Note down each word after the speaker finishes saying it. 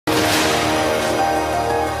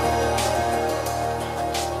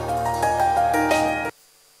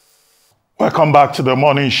Welcome back to the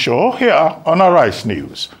morning show here on Arise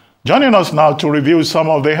News. Joining us now to review some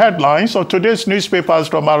of the headlines of today's newspapers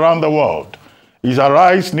from around the world is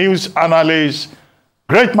Arise News analyst,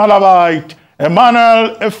 Great Malabite,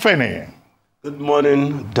 Emmanuel Efeni. Good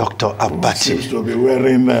morning, Dr. Abati. Seems to be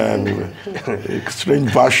wearing a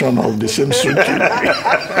strange version of the same suit.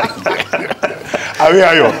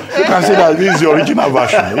 You can see that this is the original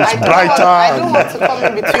version. It's brighter. I don't want to come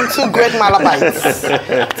in between two great Malabites.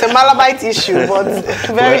 It's a Malabite issue, but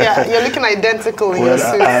you're looking identical in your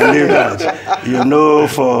suit. I leave that. You know,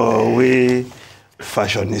 for we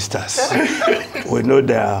fashionistas, we know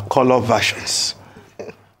there are color versions.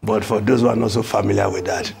 But for those who are not so familiar with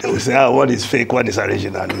that, they will say, what is fake, what is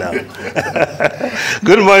original now?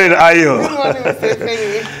 Good morning, Ayo. Good morning, Mr.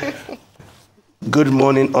 Efeni. Good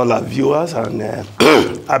morning, all our viewers, and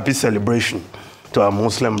happy celebration to our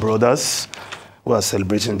Muslim brothers who are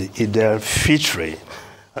celebrating the Eid-El-Fitri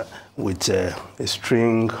with a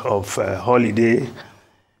string of holiday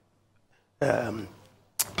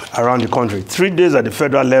around the country. 3 days at the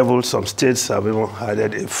federal level. Some states have even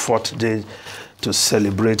added a 4th day to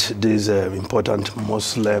celebrate this important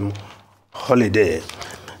Muslim holiday.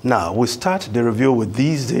 Now, we start the review with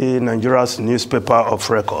this day Nigeria's newspaper of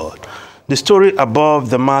record. The story above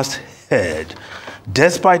the masthead: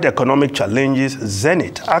 despite economic challenges,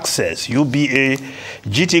 Zenith, Access, UBA,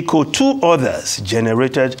 GTCO, two others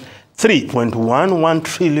generated 3.11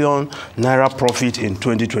 trillion naira profit in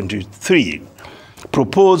 2023.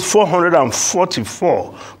 Proposed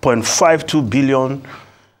 444.52 billion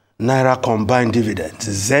naira combined dividends.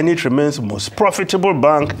 Zenith remains the most profitable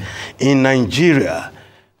bank in Nigeria.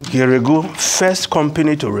 Geregu, first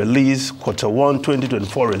company to release Q1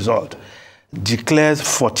 2024 result, declares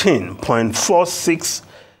 14.46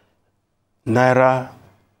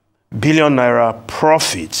 billion naira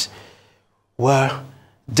profit. Well,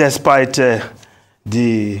 despite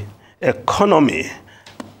the economy,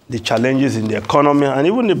 the challenges in the economy, and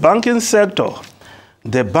even the banking sector,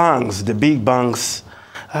 the banks, the big banks,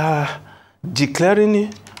 are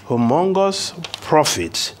declaring humongous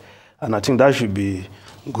profit. And I think that should be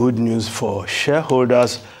good news for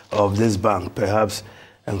shareholders of this bank, perhaps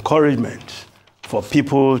encouragement for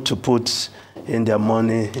people to put in their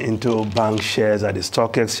money into bank shares at the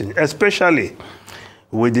stock exchange, especially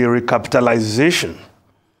with the recapitalization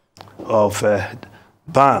of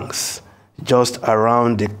banks just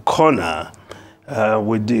around the corner,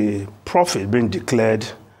 with the profit being declared.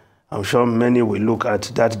 I'm sure many will look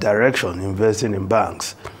at that direction, investing in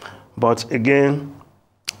banks. But again,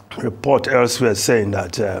 report elsewhere saying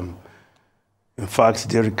that, in fact,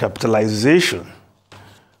 the recapitalization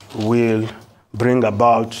will bring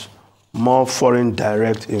about more foreign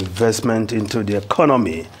direct investment into the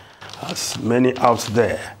economy, as many out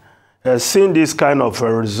there have seen this kind of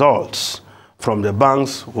results from the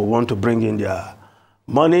banks who want to bring in their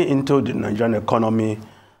money into the Nigerian economy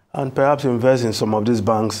and perhaps invest in some of these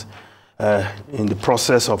banks in the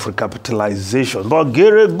process of recapitalization. But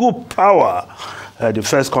Geregu Power, the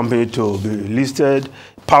first company to be listed,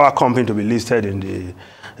 power company to be listed in the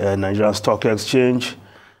Nigerian Stock Exchange,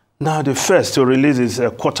 now the first to release its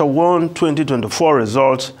Q1 2024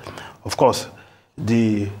 results. Of course,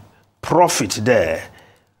 the profit there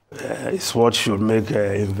is what should make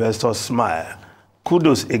investors smile.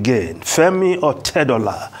 Kudos again. Femi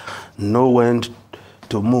Otedola know when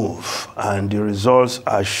to move, and the results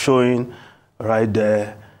are showing right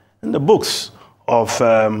there in the books of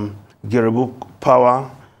Geregu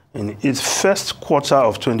Power in its first quarter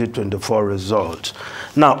of 2024 results.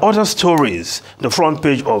 Now, other stories, the front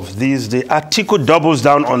page of this day: Atiku doubles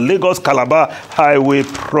down on Lagos-Calabar Highway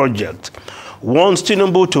project, wants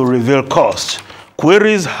Tinubu to reveal cost,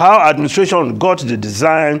 queries how administration got the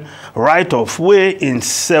design right-of-way in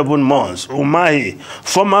 7 months. Ummah,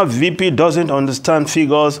 former VP, doesn't understand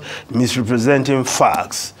figures, misrepresenting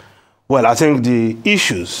facts. Well, I think the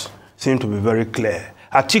issues seem to be very clear.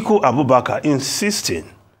 Atiku Abubakar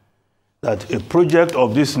insisting that a project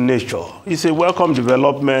of this nature is a welcome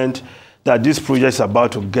development, that this project is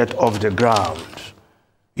about to get off the ground.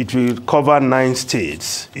 It will cover 9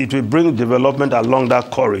 states. It will bring development along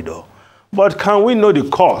that corridor. But can we know the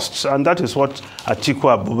costs? And that is what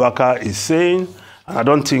Atiku Abubakar is saying. And I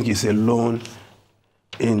don't think he's alone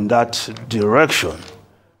in that direction.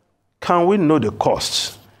 Can we know the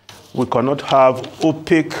costs? We cannot have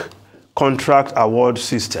opaque contract award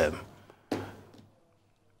system.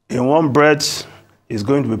 In one breath, it's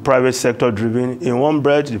going to be private sector driven. In one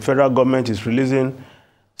breath, the federal government is releasing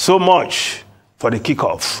so much for the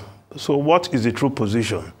kickoff. So what is the true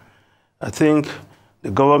position? I think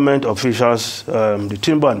the government officials, the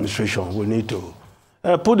Tinubu administration, will need to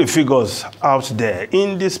put the figures out there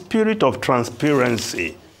in the spirit of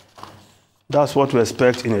transparency. That's what we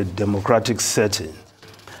expect in a democratic setting.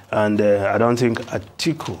 And I don't think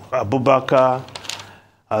Atiku Abubakar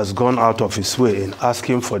has gone out of his way in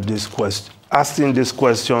asking these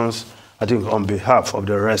questions, I think, on behalf of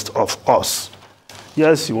the rest of us.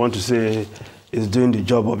 Yes, you want to say he's doing the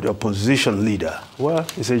job of the opposition leader. Well,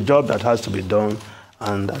 it's a job that has to be done,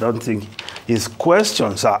 and I don't think his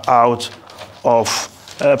questions are out of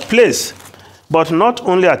place. But not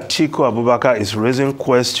only Atiku Abubakar is raising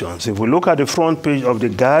questions. If we look at the front page of the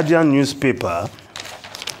Guardian newspaper,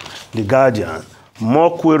 The Guardian,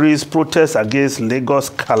 more queries, protests against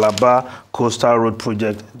Lagos-Calabar Coastal Road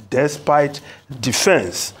Project despite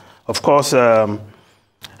defense. Of course, Funsho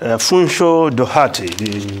Dohati,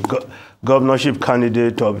 the governorship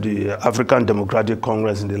candidate of the African Democratic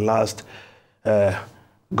Congress in the last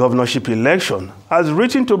governorship election, has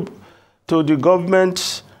written to the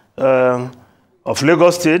government of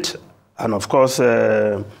Lagos State, and of course,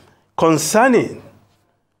 concerning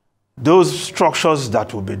those structures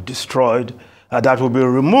that will be destroyed, that will be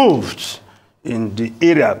removed in the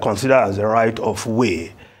area considered as a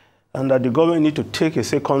right-of-way, and that the government need to take a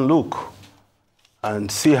second look and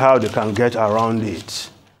see how they can get around it.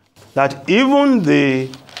 That even the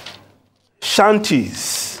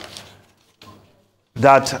shanties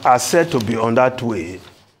that are said to be on that way,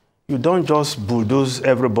 you don't just bulldoze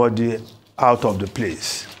everybody out of the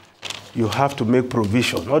place. You have to make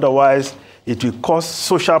provision. Otherwise, it will cause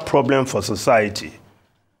social problem for society.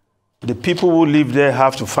 The people who live there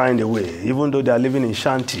have to find a way, even though they are living in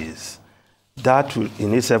shanties. That will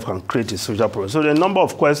in itself can create a social problem. So there are a number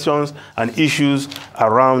of questions and issues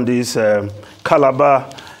around this Calabar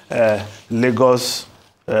Lagos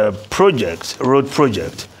road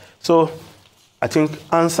project. So I think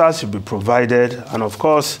answers should be provided. And of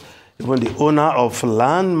course, even the owner of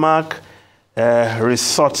Landmark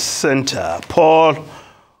Resort Center, Paul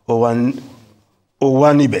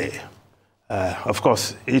Owanibe, of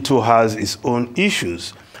course, he too has his own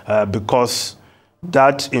issues because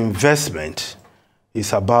that investment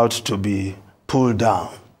is about to be pulled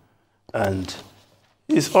down. And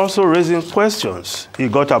he's also raising questions. He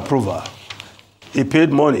got approval. He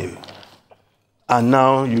paid money. And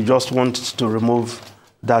now you just want to remove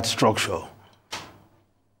that structure.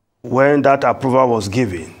 When that approval was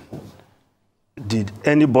given, did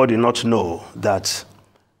anybody not know that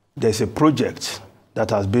there's a project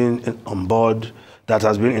that has been on board, that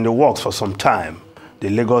has been in the works for some time, the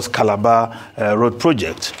Lagos-Calabar road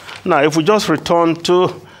project? Now, if we just return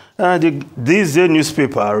to this day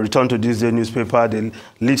newspaper, the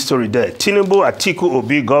lead story there. Tinubu, Atiku,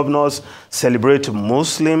 Obi governors celebrate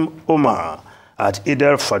Muslim Ummah at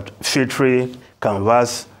Eid-El-Fitri,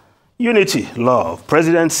 canvas unity, love.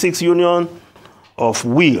 President seeks union of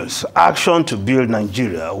wills, action to build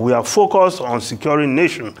Nigeria. We are focused on securing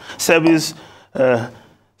nation service,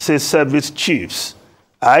 says service chiefs.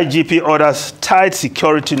 IGP orders tight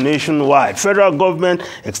security nationwide. Federal government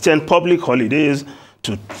extend public holidays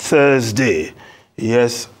to Thursday.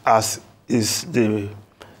 Yes, as is the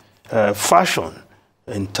fashion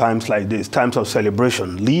in times like this, times of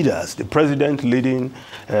celebration. Leaders, the president leading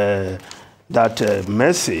that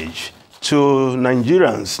message to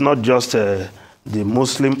Nigerians, not just the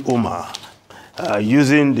Muslim Ummah,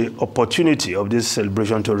 using the opportunity of this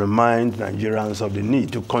celebration to remind Nigerians of the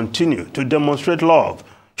need to continue to demonstrate love,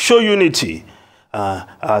 show unity,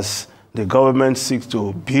 as the government seeks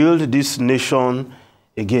to build this nation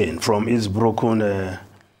again from its broken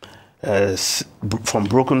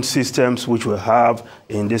systems which we have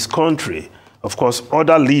in this country. Of course,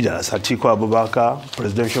 other leaders, Atiku Abubakar,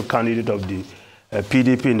 presidential candidate of the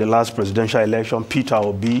PDP in the last presidential election, Peter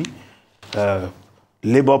Obi,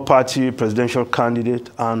 Labour Party presidential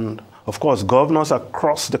candidate, and of course, governors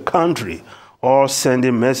across the country, all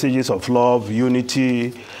sending messages of love,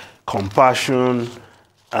 unity, compassion,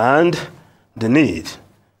 and the need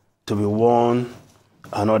to be one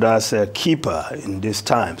another's keeper in these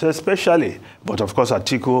times, especially. But of course,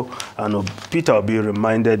 Atiku and Peter Obi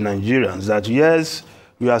reminded Nigerians that yes,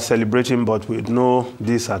 we are celebrating, but we know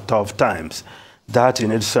these are tough times. That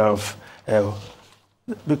in itself,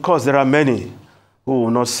 because there are many who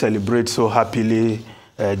will not celebrate so happily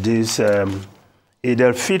this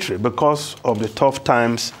Eid-El-Fitri because of the tough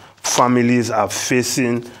times families are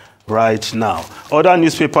facing right now. Other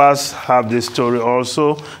newspapers have this story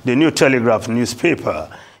also. The New Telegraph newspaper,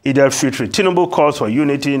 Eid-El-Fitri, Tinubu calls for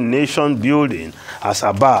unity, nation building as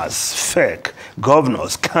Abbas, FEC,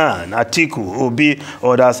 governors, Khan, Atiku, Obi,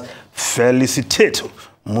 others felicitate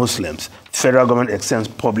Muslims. Federal government extends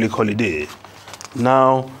public holiday.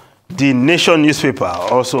 Now, The Nation newspaper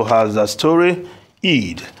also has a story.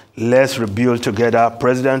 Eid, let's rebuild together.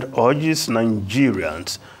 President urges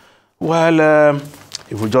Nigerians. Well,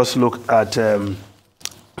 if we just look at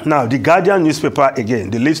now, the Guardian newspaper again,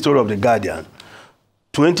 the lead story of the Guardian.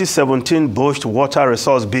 2017 Bush water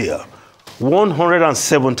resource bill.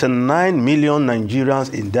 179 million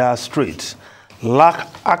Nigerians in dire straits lack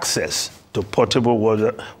access to potable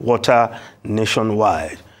water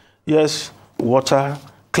nationwide. Yes, water,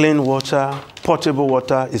 clean water, potable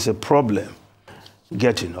water is a problem.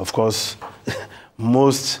 Getting, of course,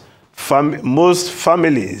 most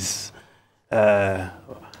families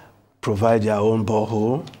provide their own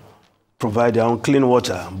borehole, provide their own clean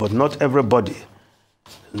water, but not everybody,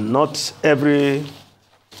 not every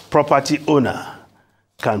property owner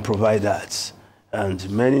can provide that. And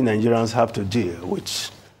many Nigerians have to deal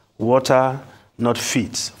with water not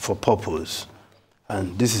fit for purpose.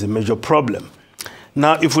 And this is a major problem.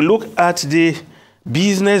 Now, if we look at the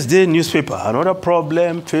Business Day newspaper, another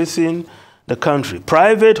problem facing the country.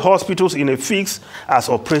 Private hospitals in a fix as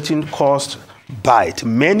operating costs bite.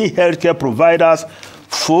 Many healthcare providers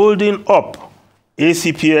folding up.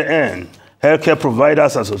 ACPAN, Healthcare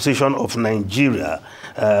Providers Association of Nigeria,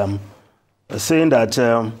 saying that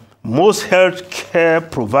most healthcare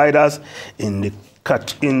providers in the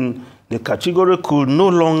category could no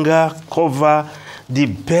longer cover the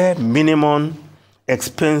bare minimum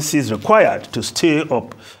expenses required to stay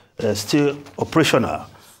operational,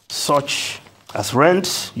 such as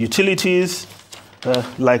rent, utilities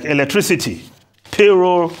like electricity,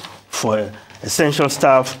 payroll for essential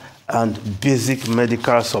staff, and basic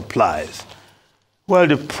medical supplies. Well,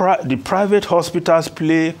 the private hospitals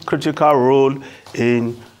play a critical role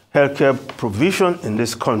in healthcare provision in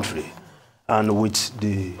this country. And with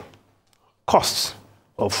the costs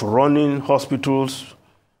of running hospitals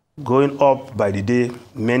going up by the day,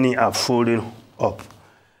 many are folding up.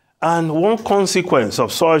 And one consequence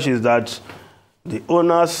of such is that the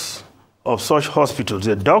owners of such hospitals,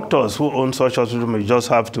 the doctors who own such hospitals, may just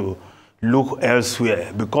have to look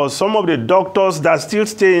elsewhere, because some of the doctors that still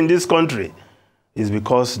stay in this country is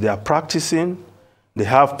because they are practicing, they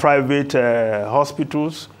have private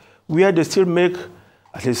hospitals where they still make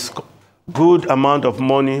at least good amount of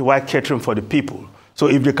money while catering for the people. So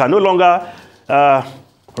if they can no longer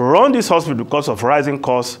run this hospital because of rising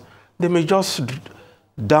costs, they may just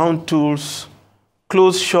down tools,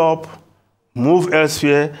 close shop, move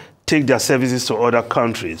elsewhere, take their services to other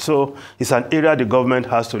countries. So it's an area the government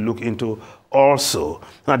has to look into also.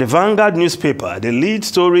 Now, the Vanguard newspaper, the lead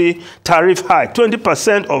story, tariff hike,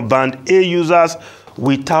 20% of Band A users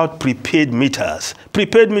without prepaid meters.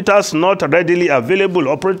 Prepaid meters not readily available.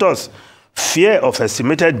 Operators fear of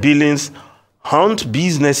estimated billings haunt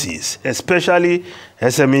businesses, especially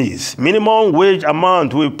SMEs. Minimum wage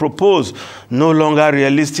amount will propose no longer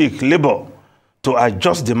realistic. Labor to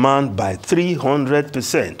adjust demand by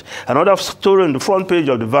 300%. Another story on the front page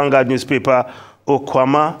of the Vanguard newspaper,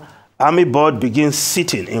 Okwama Army Board begins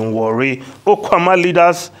sitting in Warri. Okwama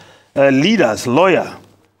leaders, lawyer,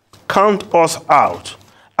 count us out.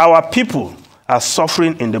 Our people are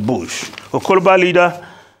suffering in the bush. Okoloba leader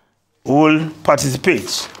will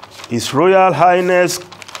participate. His Royal Highness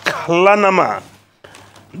Klanama,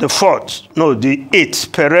 the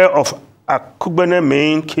 8th Pere of Akubene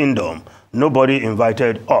Main Kingdom. Nobody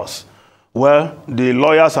invited us. Well, the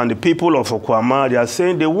lawyers and the people of Okwama, they are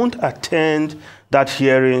saying they won't attend that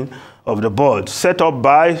hearing of the board set up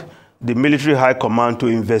by the military high command to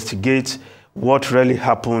investigate what really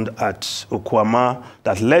happened at Okwama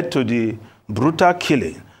that led to the brutal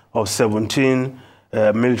killing of 17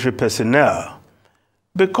 military personnel.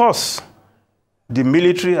 Because the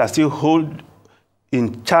military are still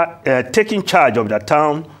taking charge of the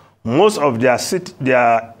town, most of their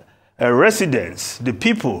residents, the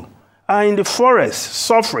people, are in the forest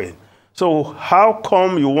suffering. So how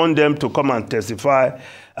come you want them to come and testify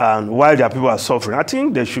and while their people are suffering? I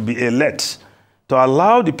think there should be a let to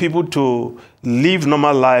allow the people to live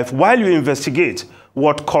normal life while you investigate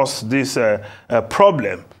what caused this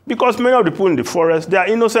problem. Because many of the people in the forest, they are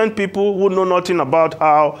innocent people who know nothing about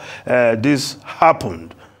how this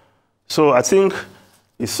happened. So I think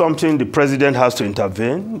it's something the president has to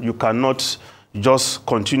intervene. You cannot just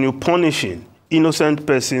continue punishing innocent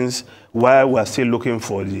persons while we're still looking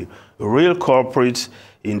for the real culprits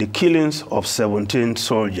in the killings of 17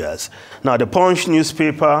 soldiers. Now, the Punch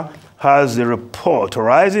newspaper has the report,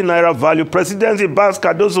 rising Naira value, Presidency Bas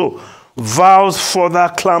Cardoso vows further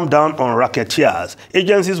clampdown on racketeers.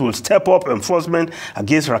 Agencies will step up enforcement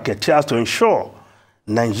against racketeers to ensure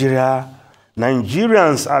Nigerians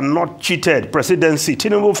are not cheated. Presidency,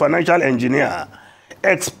 Tinubu financial engineer.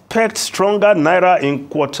 expect stronger Naira in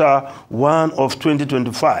Q1 of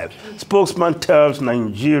 2025. Spokesman tells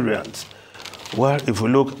Nigerians. Well, if we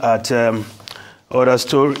look at other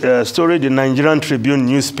story, the Nigerian Tribune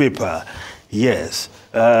newspaper, yes,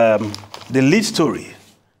 the lead story,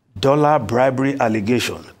 dollar bribery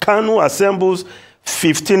allegation. Kanu assembles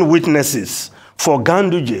 15 witnesses for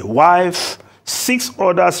Ganduje, wife, 6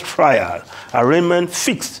 others trial, arraignment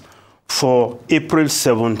fixed for April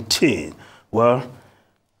 17. Well,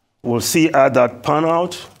 we'll see how that pan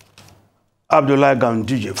out. Abdullahi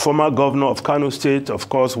Ganduje, former governor of Kano State, of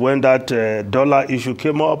course, when that dollar issue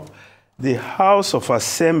came up, the House of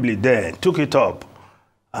Assembly then took it up,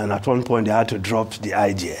 and at one point they had to drop the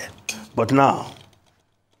idea. But now,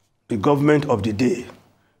 the government of the day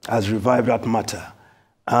has revived that matter,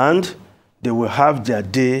 and they will have their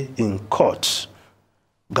day in court.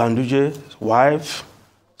 Ganduje's wife,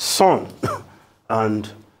 son,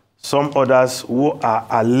 and some others who are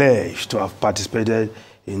alleged to have participated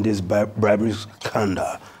in this bribery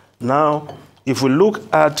scandal. Now, if we look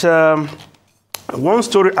at one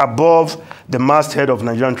story above the masthead of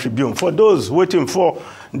Nigerian Tribune, for those waiting for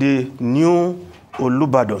the new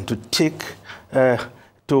Olubadan to take,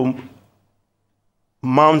 to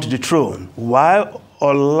mount the throne, while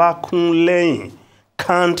Olakunleyin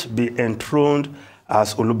can't be enthroned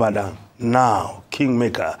as Olubadan now,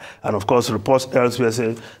 kingmaker. And of course, reports elsewhere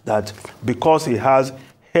say that because he has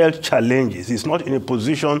health challenges, he's not in a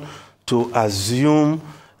position to assume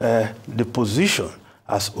the position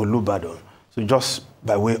as Olubadan. So just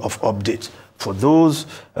by way of update, for those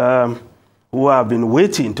who have been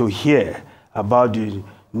waiting to hear about the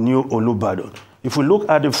new Olubadan, if we look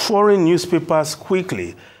at the foreign newspapers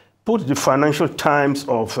quickly, put the Financial Times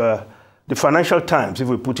of, the Financial Times, if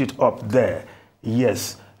we put it up there,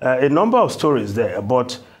 yes, a number of stories there,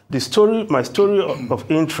 but the story, my story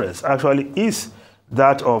of interest actually is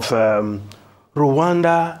that of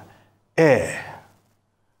Rwanda Air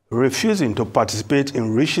refusing to participate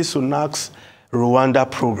in Rishi Sunak's Rwanda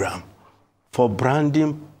program for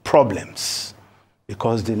branding problems,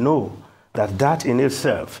 because they know that that in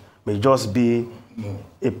itself may just be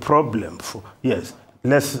a problem for, yes,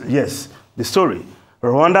 the story.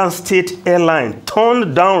 Rwandan state airline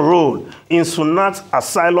turned down role in Sunak's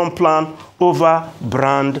asylum plan over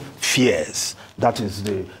brand fears. That is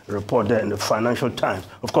the report there in the Financial Times.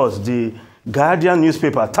 Of course, the Guardian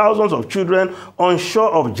newspaper, thousands of children unsure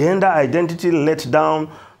of gender identity let down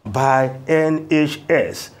by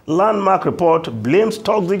NHS. Landmark report blames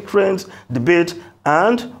toxic trends, debate,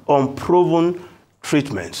 and unproven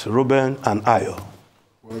treatments. Ruben and Ayo.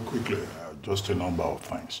 Very quickly, just a number of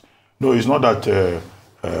things. No, it's not that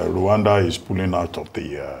Rwanda is pulling out of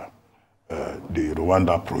the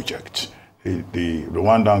Rwanda project. The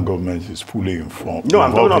Rwandan government is fully informed. No,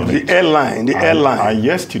 I'm talking about the airline. The airline. And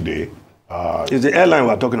yesterday, it's the airline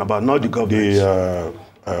we're talking about, not the government.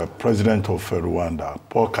 The president of Rwanda,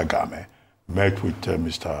 Paul Kagame, met with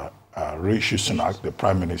Mr. Rishi Sunak, the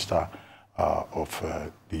prime minister of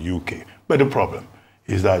the UK. But the problem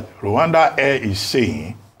is that Rwanda Air is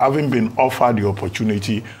saying, having been offered the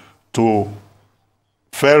opportunity to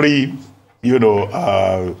ferry,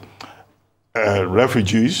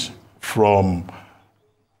 refugees from,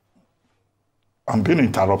 I'm being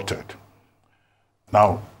interrupted.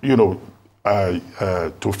 Now, to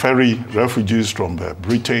ferry refugees from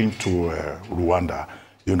Britain to Rwanda,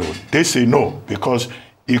 they say no, because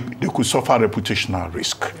they could suffer reputational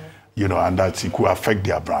risk, and that it could affect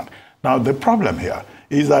their brand. Now, the problem here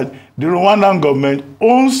is that the Rwandan government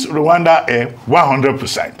owns Rwanda Air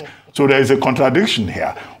 100%. So there is a contradiction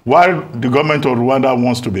here. While the government of Rwanda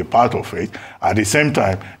wants to be part of it, at the same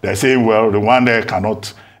time, they're saying, well, Rwanda Air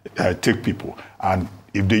cannot take people. And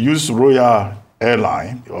if they use Royal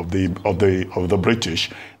Airline of the British,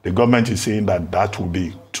 the government is saying that that will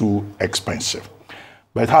be too expensive.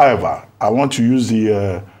 But however, I want to use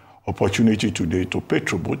the opportunity today to pay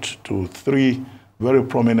tribute to 3 very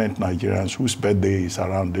prominent Nigerians whose birthday is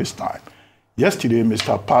around this time. Yesterday,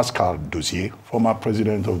 Mr. Pascal Dozier, former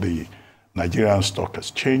president of the Nigerian Stock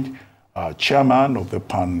Exchange, chairman of the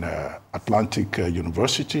Pan-Atlantic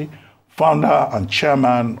University, founder and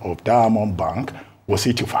chairman of Diamond Bank, was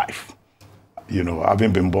 85.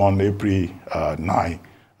 Having been born April 9,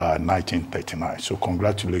 1939. So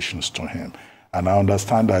congratulations to him. And I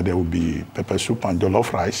understand that there will be pepper soup and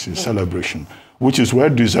jollof rice in celebration, which is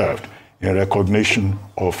well deserved in recognition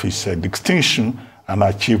of his distinction and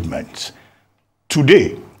achievements.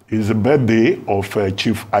 Today is the birthday of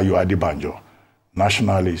Chief Ayo Adebanjo,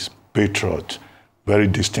 nationalist, patriot, very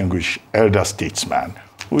distinguished elder statesman,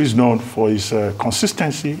 who is known for his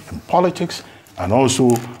consistency in politics and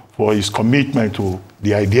also for his commitment to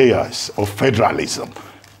the ideas of federalism.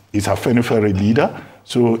 He's a Afenifere leader.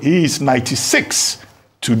 So he is 96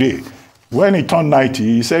 today. When he turned 90,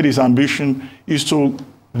 he said his ambition is to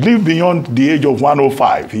live beyond the age of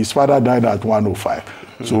 105. His father died at 105.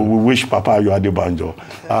 So we wish Papa Adebanjo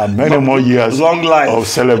many more years long life of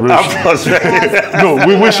celebration. No,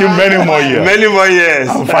 we wish him many more years. Many more years.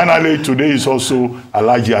 And finally, today is also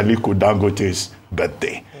Alhaji Aliko Dangote's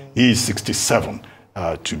birthday. He is 67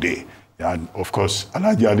 today. And of course,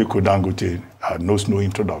 Alhaji Aliko Dangote knows no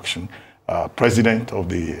introduction. President of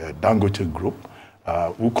the Dangote Group,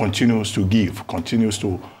 who continues to give, continues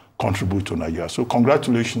to contribute to Nigeria. So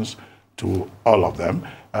congratulations to all of them.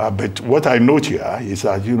 But what I note here is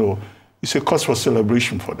that, you know, it's a cause for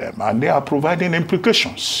celebration for them, and they are providing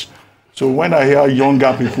implications. So when I hear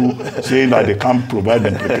younger people saying that they can't provide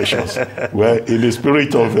implications, well, in the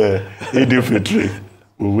spirit of Eid-El-Fitri,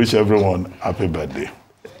 we wish everyone happy birthday.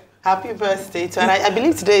 Happy birthday to, and I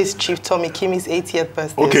believe today is Chief Tommy Kimi's 80th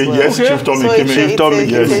birthday. Okay, as well. yes, Chief Tommy so Kimi. It's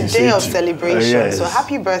a day of 80. celebration. Yes. So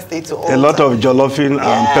happy birthday to all. A lot of jollofing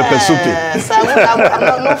and pepper souping. Yes, I'm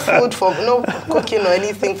not no food for no cooking or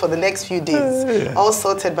anything for the next few days. All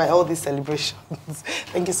sorted by all these celebrations.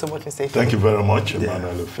 Thank you so much, Mr. Ifeanyi. Thank you very much,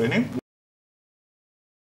 Emmanuel Ofeni.